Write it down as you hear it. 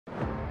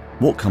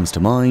What comes to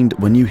mind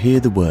when you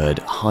hear the word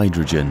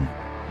hydrogen?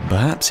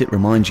 Perhaps it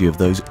reminds you of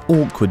those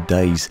awkward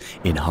days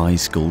in high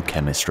school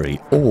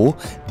chemistry, or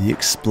the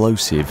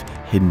explosive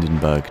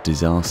Hindenburg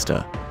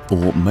disaster.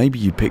 Or maybe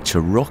you picture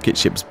rocket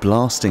ships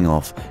blasting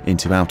off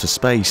into outer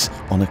space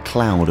on a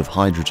cloud of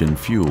hydrogen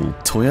fuel.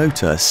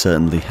 Toyota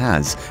certainly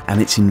has,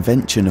 and its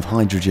invention of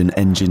hydrogen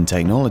engine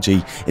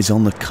technology is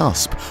on the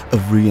cusp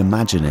of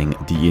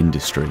reimagining the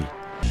industry.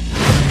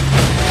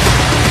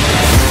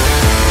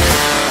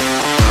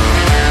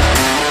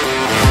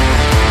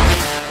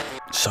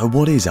 So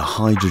what is a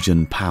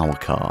hydrogen power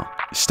car?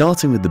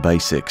 Starting with the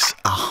basics,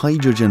 a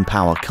hydrogen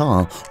power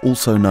car,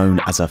 also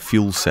known as a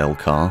fuel cell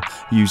car,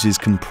 uses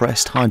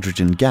compressed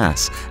hydrogen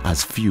gas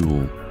as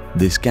fuel.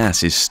 This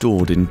gas is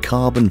stored in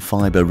carbon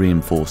fiber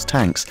reinforced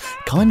tanks,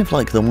 kind of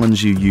like the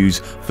ones you use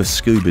for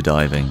scuba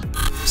diving.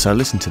 So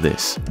listen to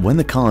this. When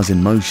the car is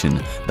in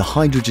motion, the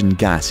hydrogen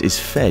gas is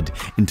fed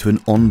into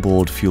an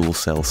onboard fuel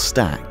cell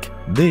stack.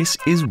 This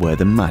is where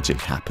the magic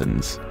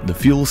happens. The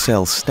fuel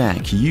cell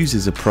stack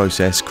uses a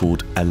process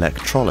called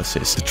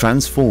electrolysis to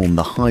transform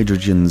the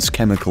hydrogen's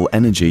chemical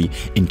energy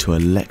into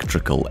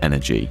electrical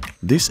energy.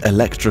 This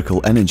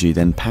electrical energy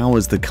then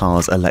powers the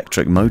car's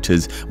electric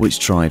motors, which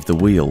drive the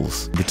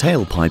wheels. The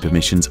tailpipe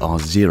emissions are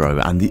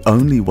zero, and the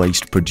only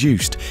waste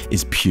produced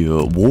is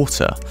pure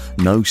water.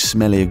 No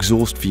smelly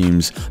exhaust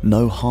fumes,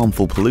 no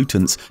harmful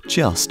pollutants,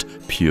 just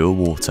pure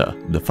water.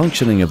 The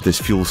functioning of this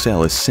fuel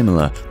cell is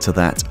similar to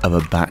that of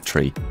a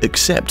battery,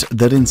 except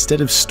that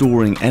instead of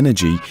storing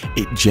energy,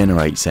 it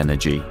generates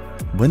energy.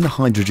 When the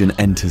hydrogen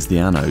enters the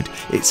anode,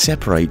 it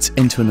separates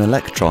into an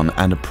electron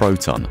and a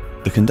proton.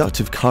 The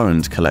conductive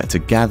current collector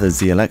gathers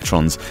the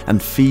electrons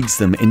and feeds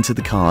them into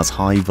the car's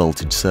high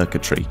voltage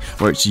circuitry,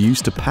 where it's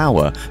used to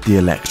power the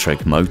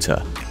electric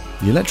motor.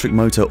 The electric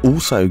motor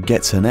also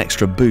gets an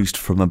extra boost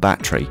from a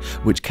battery,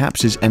 which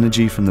captures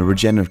energy from the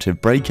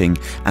regenerative braking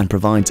and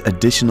provides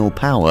additional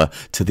power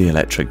to the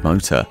electric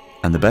motor.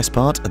 And the best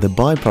part, the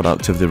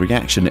byproduct of the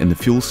reaction in the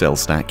fuel cell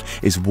stack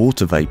is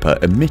water vapor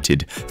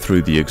emitted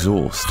through the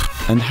exhaust.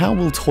 And how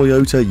will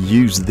Toyota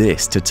use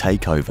this to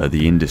take over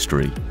the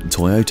industry?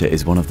 Toyota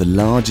is one of the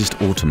largest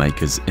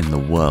automakers in the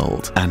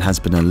world and has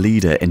been a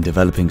leader in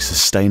developing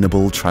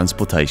sustainable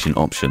transportation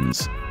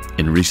options.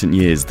 In recent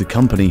years, the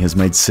company has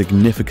made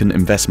significant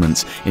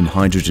investments in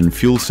hydrogen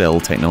fuel cell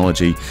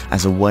technology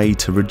as a way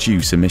to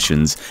reduce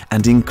emissions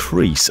and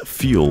increase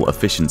fuel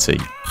efficiency.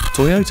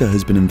 Toyota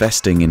has been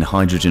investing in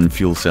hydrogen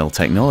fuel cell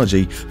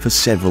technology for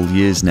several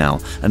years now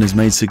and has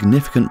made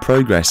significant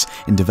progress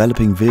in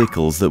developing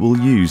vehicles that will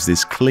use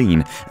this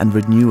clean and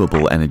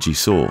renewable energy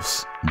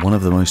source. One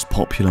of the most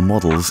popular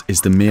models is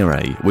the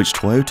Mirai, which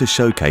Toyota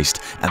showcased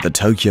at the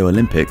Tokyo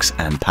Olympics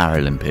and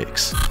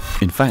Paralympics.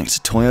 In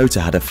fact, Toyota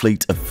had a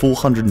fleet of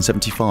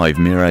 475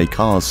 Mirai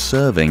cars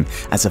serving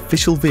as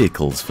official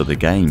vehicles for the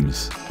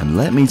games. And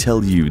let me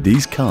tell you,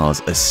 these cars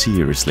are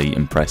seriously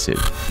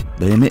impressive.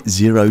 They emit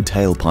zero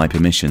tailpipe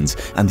emissions,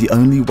 and the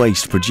only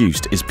waste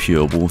produced is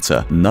pure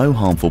water. No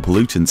harmful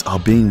pollutants are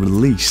being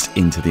released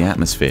into the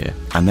atmosphere.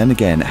 And then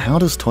again, how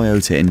does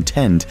Toyota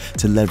intend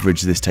to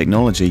leverage this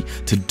technology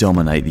to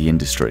dominate the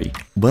industry?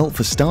 Well,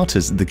 for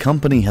starters, the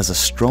company has a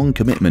strong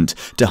commitment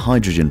to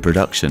hydrogen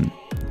production.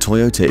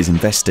 Toyota is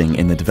investing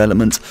in the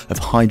development of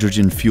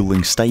hydrogen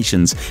fueling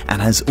stations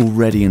and has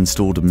already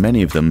installed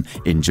many of them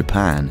in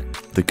Japan.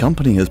 The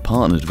company has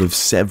partnered with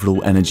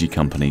several energy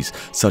companies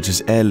such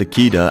as Air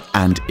Liquide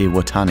and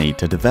Iwatani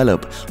to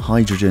develop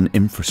hydrogen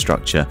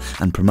infrastructure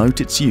and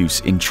promote its use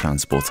in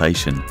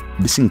transportation.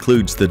 This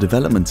includes the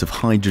development of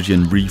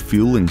hydrogen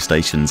refueling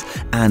stations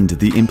and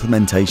the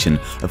implementation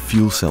of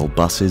fuel cell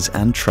buses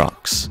and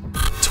trucks.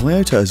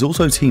 Toyota has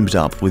also teamed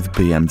up with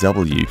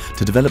BMW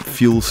to develop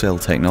fuel cell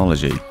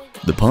technology.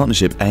 The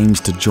partnership aims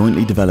to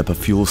jointly develop a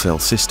fuel cell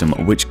system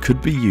which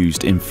could be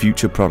used in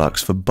future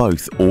products for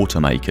both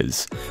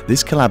automakers.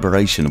 This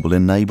collaboration will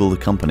enable the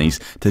companies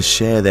to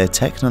share their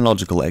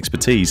technological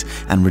expertise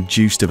and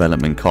reduce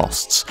development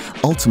costs,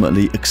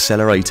 ultimately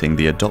accelerating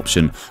the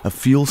adoption of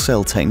fuel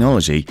cell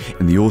technology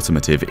in the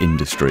automotive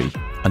industry.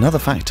 Another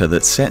factor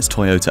that sets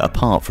Toyota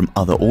apart from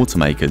other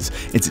automakers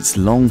is its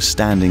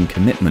long-standing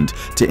commitment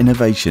to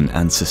innovation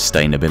and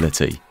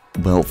sustainability.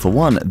 Well, for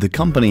one, the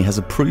company has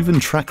a proven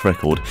track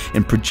record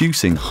in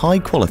producing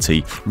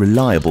high-quality,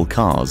 reliable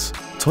cars.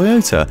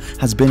 Toyota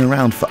has been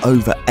around for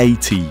over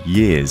 80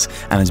 years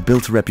and has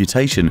built a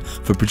reputation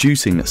for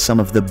producing some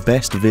of the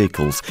best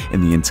vehicles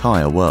in the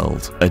entire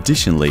world.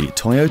 Additionally,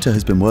 Toyota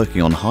has been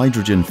working on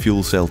hydrogen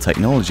fuel cell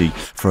technology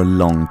for a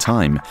long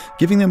time,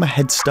 giving them a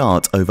head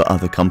start over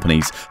other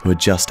companies who are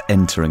just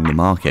entering the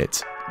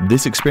market.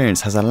 This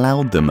experience has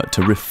allowed them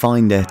to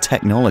refine their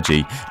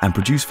technology and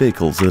produce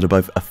vehicles that are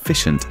both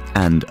efficient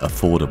and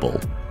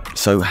affordable.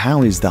 So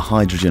how is the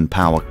hydrogen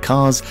powered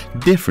cars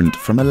different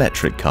from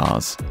electric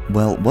cars?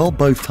 Well, while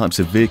both types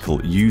of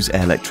vehicle use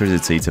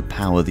electricity to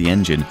power the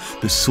engine,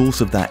 the source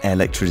of that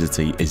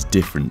electricity is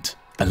different.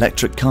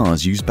 Electric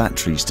cars use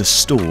batteries to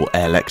store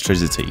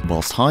electricity,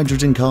 whilst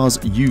hydrogen cars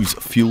use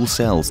fuel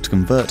cells to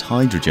convert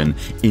hydrogen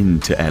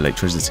into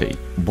electricity.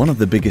 One of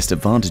the biggest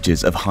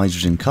advantages of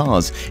hydrogen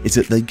cars is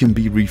that they can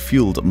be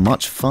refueled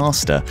much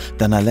faster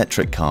than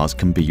electric cars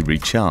can be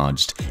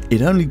recharged.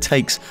 It only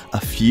takes a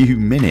few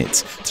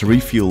minutes to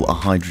refuel a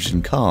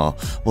hydrogen car,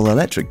 while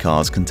electric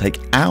cars can take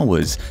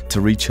hours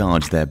to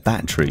recharge their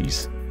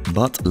batteries.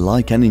 But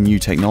like any new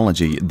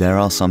technology, there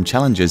are some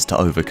challenges to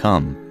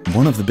overcome.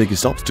 One of the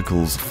biggest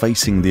obstacles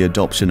facing the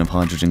adoption of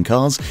hydrogen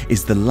cars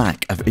is the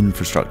lack of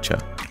infrastructure.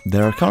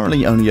 There are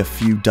currently only a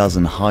few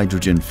dozen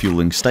hydrogen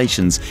fueling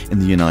stations in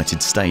the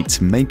United States,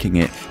 making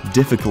it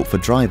difficult for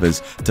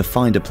drivers to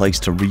find a place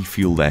to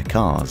refuel their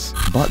cars.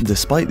 But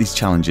despite these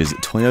challenges,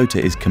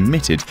 Toyota is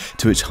committed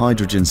to its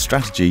hydrogen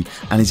strategy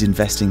and is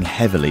investing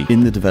heavily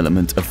in the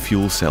development of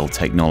fuel cell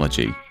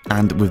technology.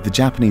 And with the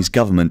Japanese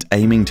government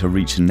aiming to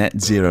reach net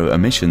zero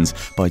emissions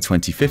by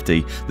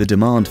 2050, the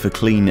demand for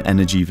clean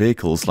energy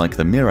vehicles like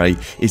the Mirai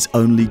is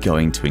only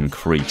going to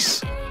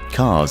increase.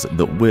 Cars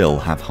that will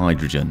have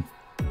hydrogen.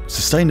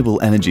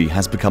 Sustainable energy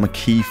has become a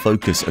key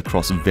focus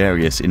across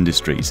various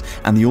industries,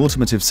 and the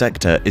automotive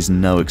sector is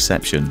no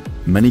exception.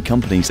 Many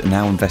companies are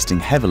now investing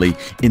heavily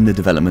in the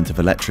development of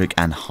electric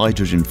and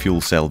hydrogen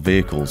fuel cell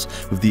vehicles,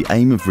 with the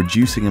aim of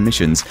reducing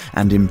emissions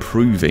and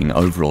improving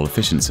overall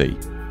efficiency.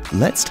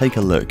 Let's take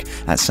a look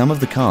at some of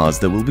the cars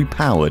that will be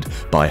powered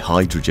by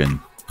hydrogen.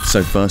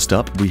 So first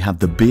up, we have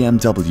the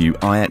BMW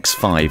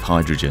iX5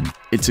 Hydrogen.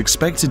 It's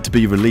expected to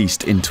be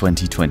released in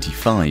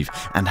 2025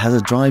 and has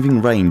a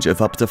driving range of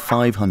up to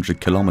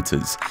 500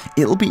 kilometers.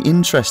 It'll be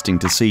interesting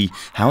to see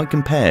how it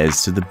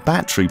compares to the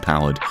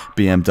battery-powered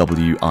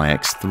BMW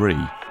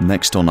iX3.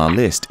 Next on our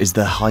list is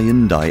the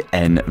Hyundai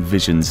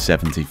N-Vision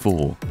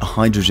 74, a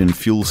hydrogen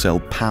fuel cell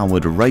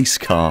powered race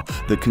car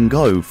that can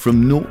go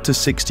from 0 to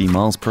 60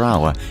 miles per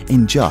hour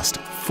in just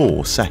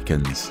 4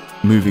 seconds.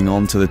 Moving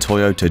on to the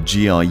Toyota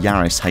GR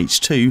Yaris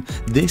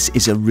H2, this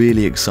is a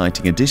really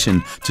exciting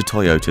addition to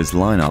Toyota's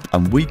lineup,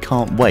 and we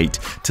can't wait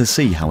to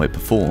see how it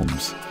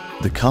performs.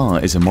 The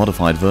car is a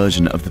modified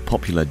version of the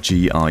popular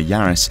GR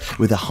Yaris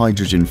with a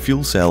hydrogen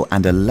fuel cell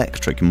and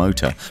electric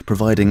motor,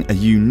 providing a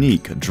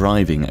unique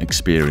driving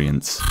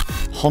experience.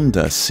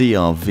 Honda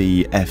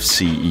CR-V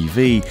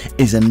FCEV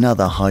is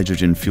another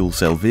hydrogen fuel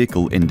cell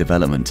vehicle in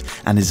development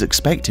and is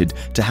expected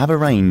to have a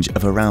range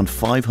of around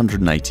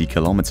 580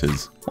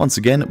 kilometers. Once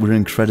again, we're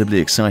incredibly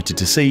excited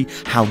to see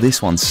how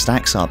this one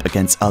stacks up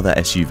against other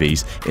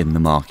SUVs in the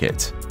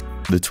market.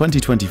 The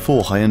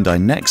 2024 Hyundai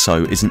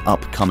Nexo is an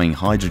upcoming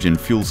hydrogen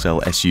fuel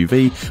cell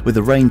SUV with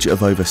a range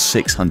of over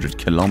 600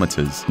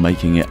 kilometers,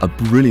 making it a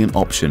brilliant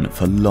option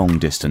for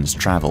long-distance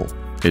travel.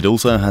 It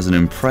also has an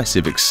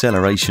impressive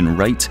acceleration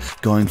rate,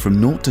 going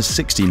from 0 to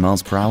 60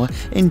 miles per hour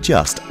in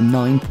just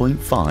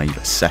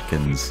 9.5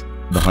 seconds.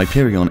 The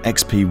Hyperion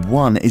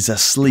XP1 is a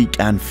sleek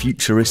and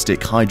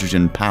futuristic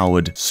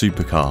hydrogen-powered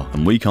supercar,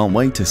 and we can't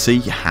wait to see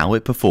how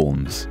it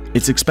performs.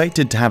 It's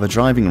expected to have a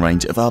driving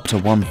range of up to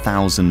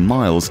 1,000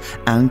 miles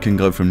and can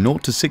go from 0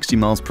 to 60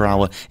 miles per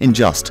hour in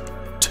just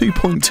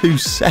 2.2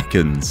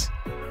 seconds.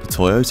 The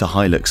Toyota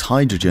Hilux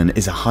Hydrogen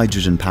is a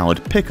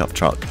hydrogen-powered pickup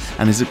truck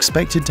and is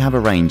expected to have a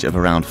range of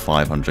around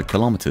 500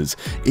 kilometers.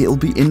 It'll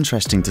be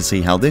interesting to see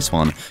how this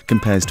one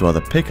compares to other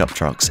pickup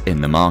trucks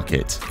in the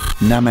market.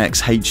 Namex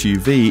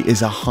HUV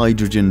is a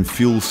hydrogen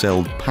fuel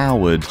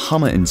cell-powered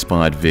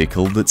Hummer-inspired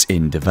vehicle that's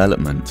in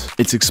development.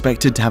 It's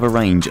expected to have a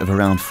range of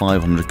around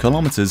 500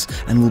 kilometers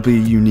and will be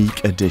a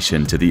unique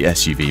addition to the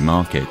SUV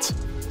market.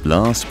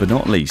 Last but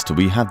not least,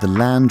 we have the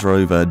Land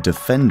Rover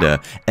Defender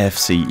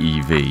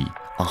FCEV,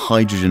 a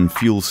hydrogen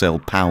fuel cell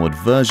powered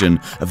version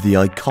of the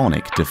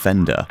iconic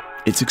Defender.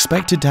 It's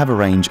expected to have a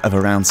range of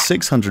around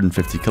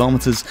 650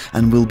 kilometers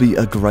and will be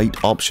a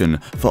great option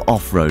for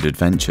off-road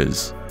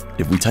adventures.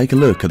 If we take a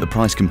look at the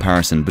price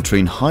comparison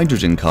between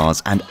hydrogen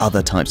cars and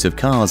other types of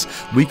cars,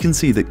 we can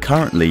see that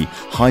currently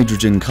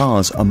hydrogen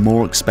cars are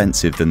more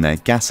expensive than their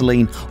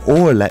gasoline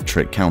or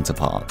electric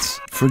counterparts.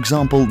 For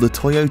example, the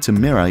Toyota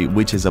Mirai,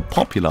 which is a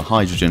popular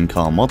hydrogen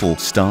car model,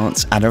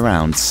 starts at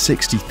around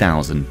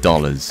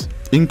 $60,000.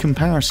 In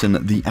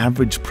comparison, the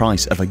average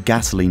price of a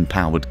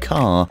gasoline-powered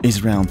car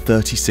is around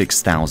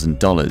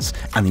 $36,000,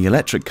 and the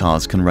electric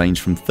cars can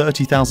range from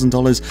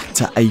 $30,000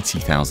 to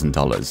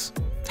 $80,000.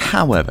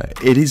 However,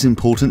 it is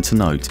important to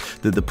note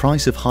that the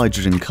price of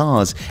hydrogen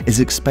cars is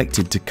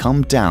expected to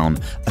come down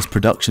as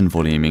production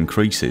volume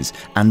increases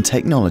and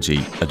technology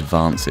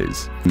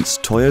advances. Since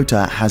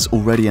Toyota has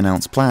already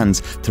announced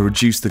plans to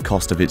reduce the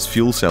cost of its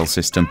fuel cell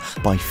system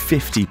by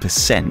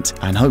 50%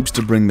 and hopes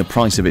to bring the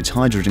price of its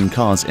hydrogen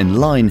cars in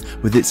line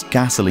with its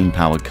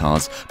gasoline-powered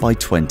cars by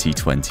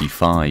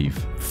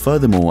 2025.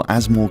 Furthermore,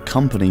 as more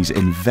companies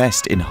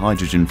invest in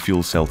hydrogen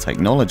fuel cell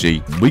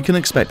technology, we can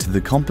expect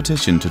the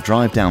competition to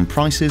drive down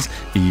prices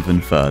even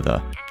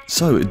further.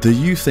 So, do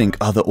you think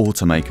other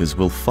automakers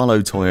will follow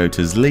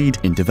Toyota's lead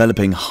in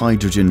developing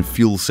hydrogen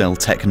fuel cell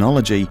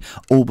technology,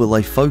 or will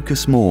they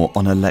focus more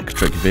on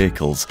electric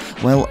vehicles?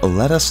 Well,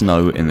 let us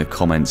know in the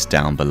comments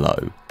down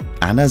below.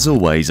 And as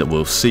always,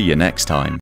 we'll see you next time.